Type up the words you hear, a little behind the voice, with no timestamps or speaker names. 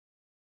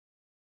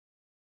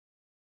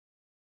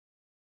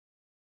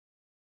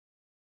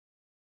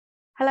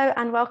Hello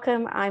and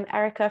welcome. I'm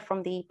Erica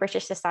from the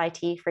British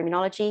Society for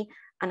Immunology,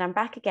 and I'm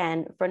back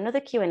again for another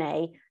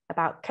Q&A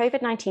about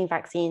COVID-19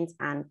 vaccines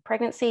and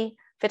pregnancy,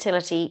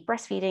 fertility,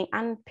 breastfeeding,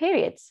 and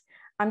periods.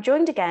 I'm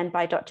joined again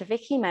by Dr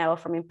Viki Male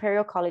from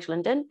Imperial College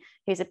London,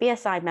 who's a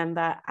BSI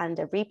member and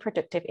a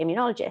reproductive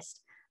immunologist.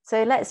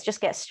 So let's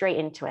just get straight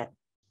into it.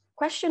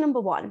 Question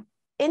number one.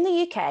 In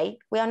the UK,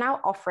 we are now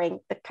offering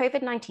the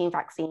COVID-19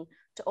 vaccine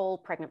to all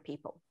pregnant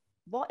people.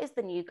 What is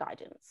the new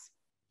guidance?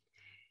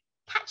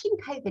 Catching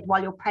COVID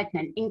while you're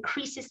pregnant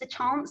increases the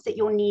chance that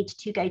you'll need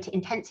to go to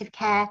intensive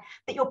care,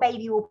 that your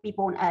baby will be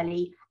born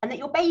early, and that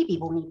your baby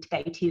will need to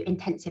go to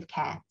intensive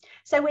care.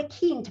 So we're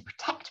keen to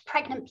protect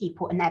pregnant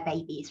people and their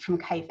babies from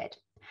COVID.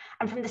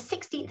 And from the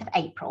 16th of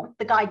April,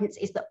 the guidance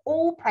is that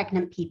all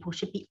pregnant people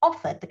should be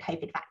offered the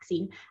COVID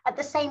vaccine at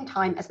the same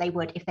time as they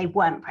would if they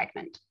weren't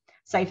pregnant.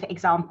 So, for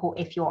example,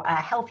 if you're a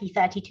healthy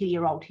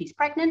 32-year-old who's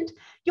pregnant,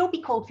 you'll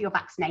be called for your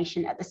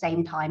vaccination at the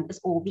same time as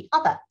all the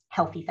other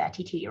healthy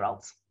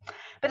 32-year-olds.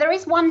 But there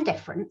is one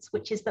difference,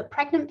 which is that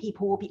pregnant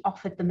people will be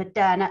offered the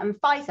Moderna and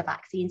Pfizer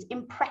vaccines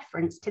in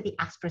preference to the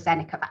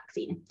AstraZeneca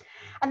vaccine.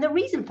 And the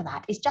reason for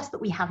that is just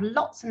that we have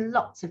lots and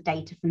lots of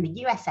data from the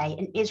USA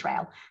and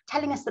Israel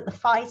telling us that the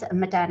Pfizer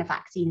and Moderna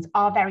vaccines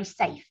are very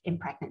safe in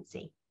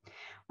pregnancy.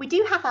 We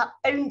do have our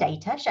own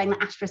data showing that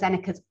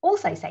AstraZeneca is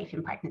also safe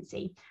in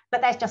pregnancy,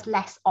 but there's just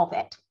less of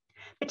it.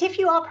 But if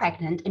you are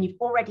pregnant and you've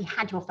already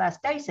had your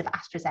first dose of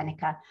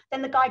AstraZeneca,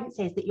 then the guidance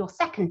is that your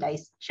second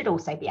dose should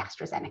also be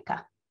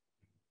AstraZeneca.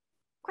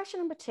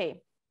 Question number two.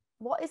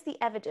 What is the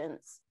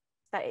evidence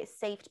that it's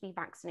safe to be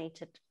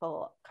vaccinated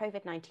for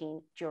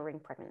COVID-19 during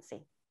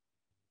pregnancy?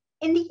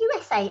 In the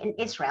USA and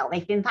Israel,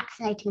 they've been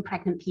vaccinating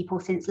pregnant people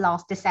since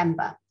last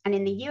December. And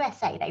in the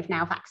USA, they've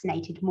now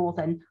vaccinated more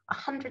than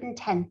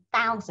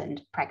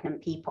 110,000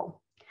 pregnant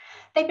people.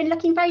 They've been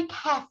looking very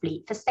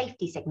carefully for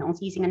safety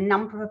signals using a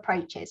number of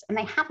approaches, and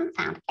they haven't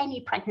found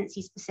any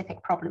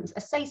pregnancy-specific problems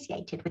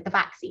associated with the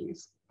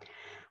vaccines.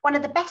 One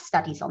of the best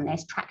studies on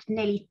this tracked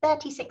nearly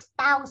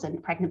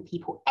 36,000 pregnant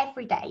people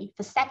every day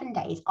for 7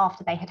 days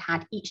after they had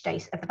had each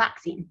dose of the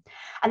vaccine.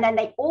 And then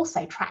they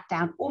also tracked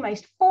down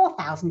almost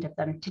 4,000 of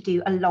them to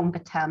do a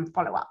longer-term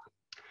follow-up.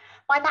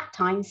 By that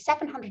time,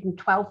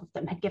 712 of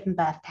them had given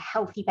birth to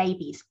healthy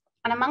babies.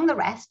 And among the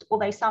rest,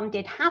 although some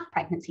did have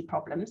pregnancy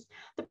problems,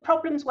 the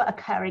problems were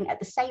occurring at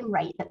the same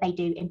rate that they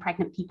do in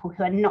pregnant people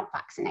who are not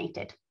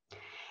vaccinated.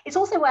 It's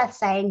also worth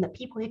saying that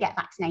people who get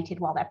vaccinated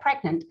while they're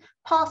pregnant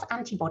pass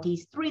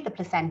antibodies through the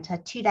placenta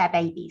to their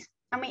babies.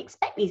 And we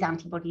expect these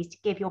antibodies to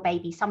give your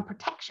baby some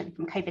protection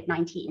from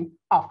COVID-19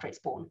 after it's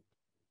born.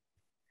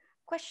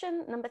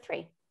 Question number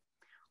three.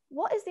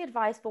 What is the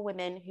advice for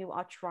women who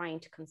are trying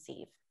to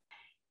conceive?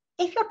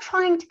 If you're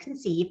trying to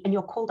conceive and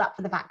you're called up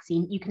for the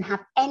vaccine, you can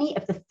have any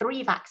of the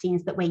 3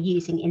 vaccines that we're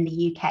using in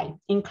the UK,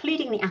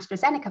 including the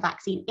AstraZeneca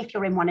vaccine if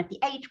you're in one of the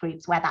age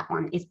groups where that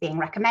one is being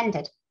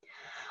recommended.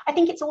 I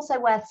think it's also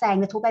worth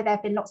saying that although there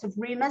have been lots of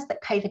rumours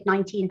that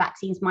COVID-19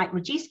 vaccines might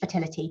reduce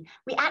fertility,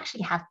 we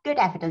actually have good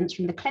evidence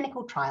from the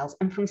clinical trials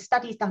and from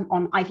studies done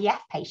on IVF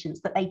patients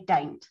that they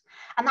don't.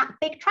 And that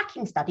big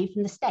tracking study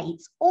from the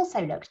States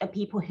also looked at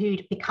people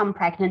who'd become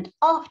pregnant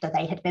after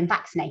they had been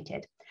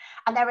vaccinated.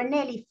 And there are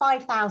nearly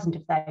 5,000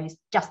 of those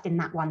just in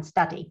that one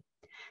study.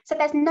 So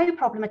there's no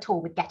problem at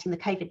all with getting the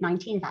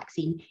COVID-19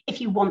 vaccine if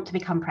you want to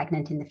become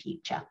pregnant in the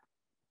future.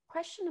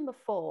 Question number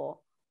 4.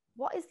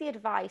 What is the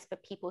advice for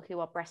people who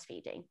are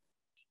breastfeeding?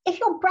 If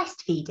you're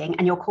breastfeeding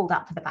and you're called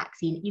up for the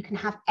vaccine, you can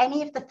have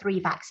any of the 3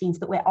 vaccines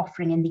that we're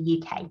offering in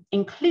the UK,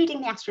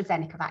 including the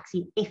AstraZeneca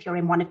vaccine if you're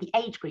in one of the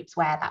age groups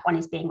where that one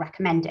is being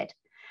recommended.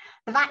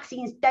 The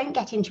vaccines don't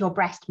get into your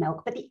breast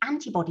milk, but the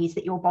antibodies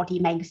that your body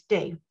makes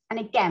do. And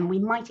again, we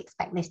might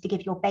expect this to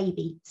give your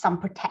baby some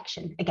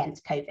protection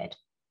against COVID.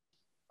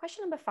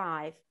 Question number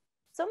 5.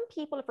 Some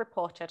people have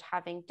reported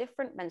having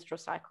different menstrual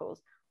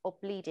cycles or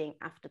bleeding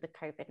after the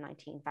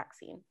COVID-19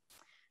 vaccine.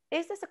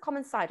 Is this a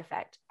common side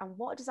effect, and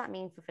what does that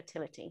mean for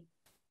fertility?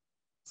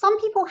 Some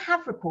people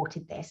have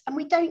reported this, and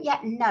we don't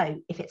yet know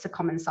if it's a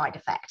common side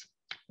effect.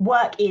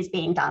 Work is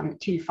being done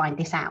to find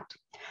this out.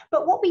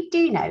 But what we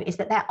do know is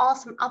that there are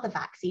some other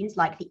vaccines,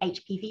 like the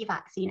HPV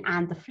vaccine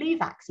and the flu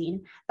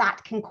vaccine,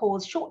 that can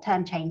cause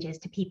short-term changes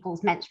to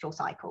people's menstrual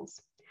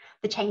cycles.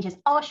 The changes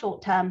are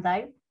short-term,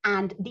 though,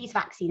 and these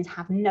vaccines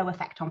have no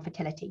effect on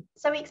fertility.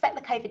 So we expect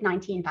the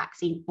COVID-19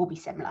 vaccine will be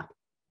similar.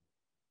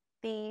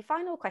 The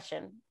final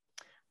question.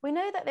 We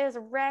know that there's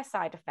a rare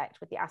side effect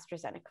with the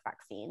AstraZeneca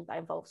vaccine that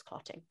involves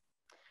clotting.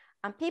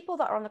 And people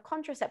that are on the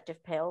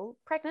contraceptive pill,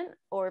 pregnant,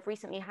 or have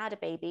recently had a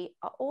baby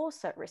are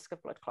also at risk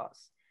of blood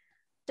clots.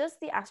 Does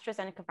the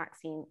AstraZeneca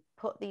vaccine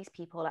put these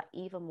people at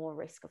even more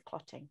risk of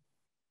clotting?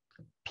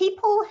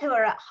 People who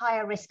are at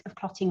higher risk of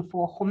clotting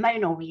for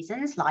hormonal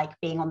reasons, like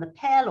being on the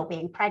pill or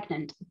being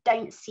pregnant,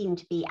 don't seem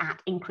to be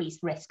at increased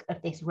risk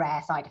of this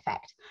rare side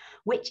effect,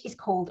 which is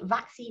called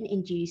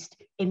vaccine-induced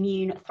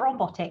immune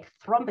thrombotic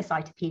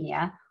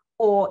thrombocytopenia,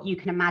 or you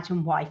can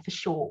imagine why for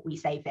short we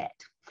say VIT.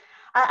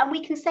 And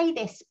we can say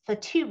this for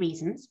 2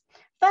 reasons.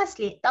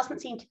 Firstly, it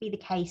doesn't seem to be the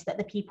case that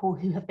the people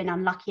who have been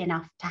unlucky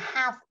enough to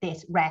have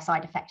this rare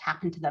side effect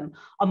happen to them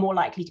are more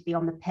likely to be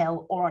on the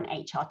pill or on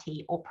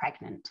HRT or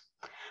pregnant.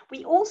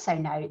 We also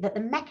know that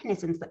the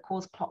mechanisms that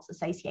cause clots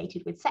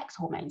associated with sex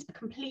hormones are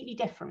completely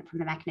different from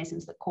the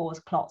mechanisms that cause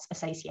clots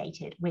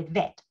associated with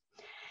VIT.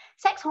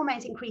 Sex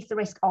hormones increase the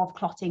risk of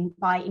clotting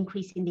by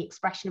increasing the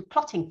expression of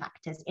clotting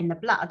factors in the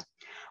blood,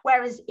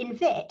 whereas in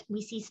VIT,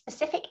 we see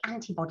specific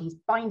antibodies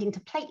binding to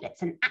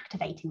platelets and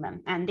activating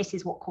them, and this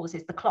is what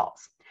causes the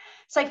clots.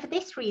 So for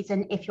this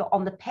reason, if you're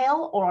on the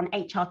pill or on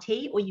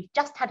HRT, or you've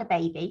just had a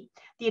baby,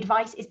 the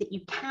advice is that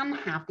you can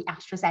have the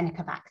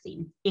AstraZeneca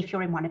vaccine if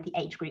you're in one of the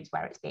age groups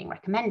where it's being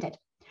recommended.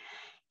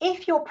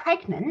 If you're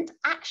pregnant,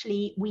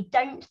 actually, we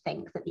don't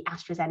think that the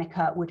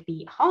AstraZeneca would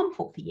be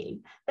harmful for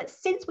you, but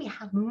since we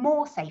have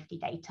more safety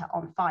data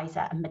on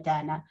Pfizer and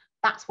Moderna,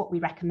 that's what we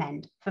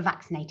recommend for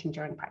vaccinating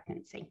during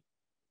pregnancy.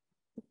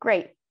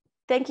 Great.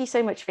 Thank you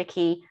so much,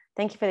 Viki.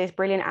 Thank you for those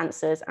brilliant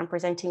answers and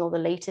presenting all the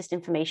latest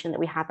information that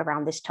we have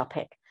around this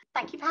topic.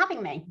 Thank you for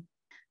having me.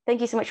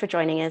 Thank you so much for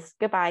joining us.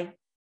 Goodbye.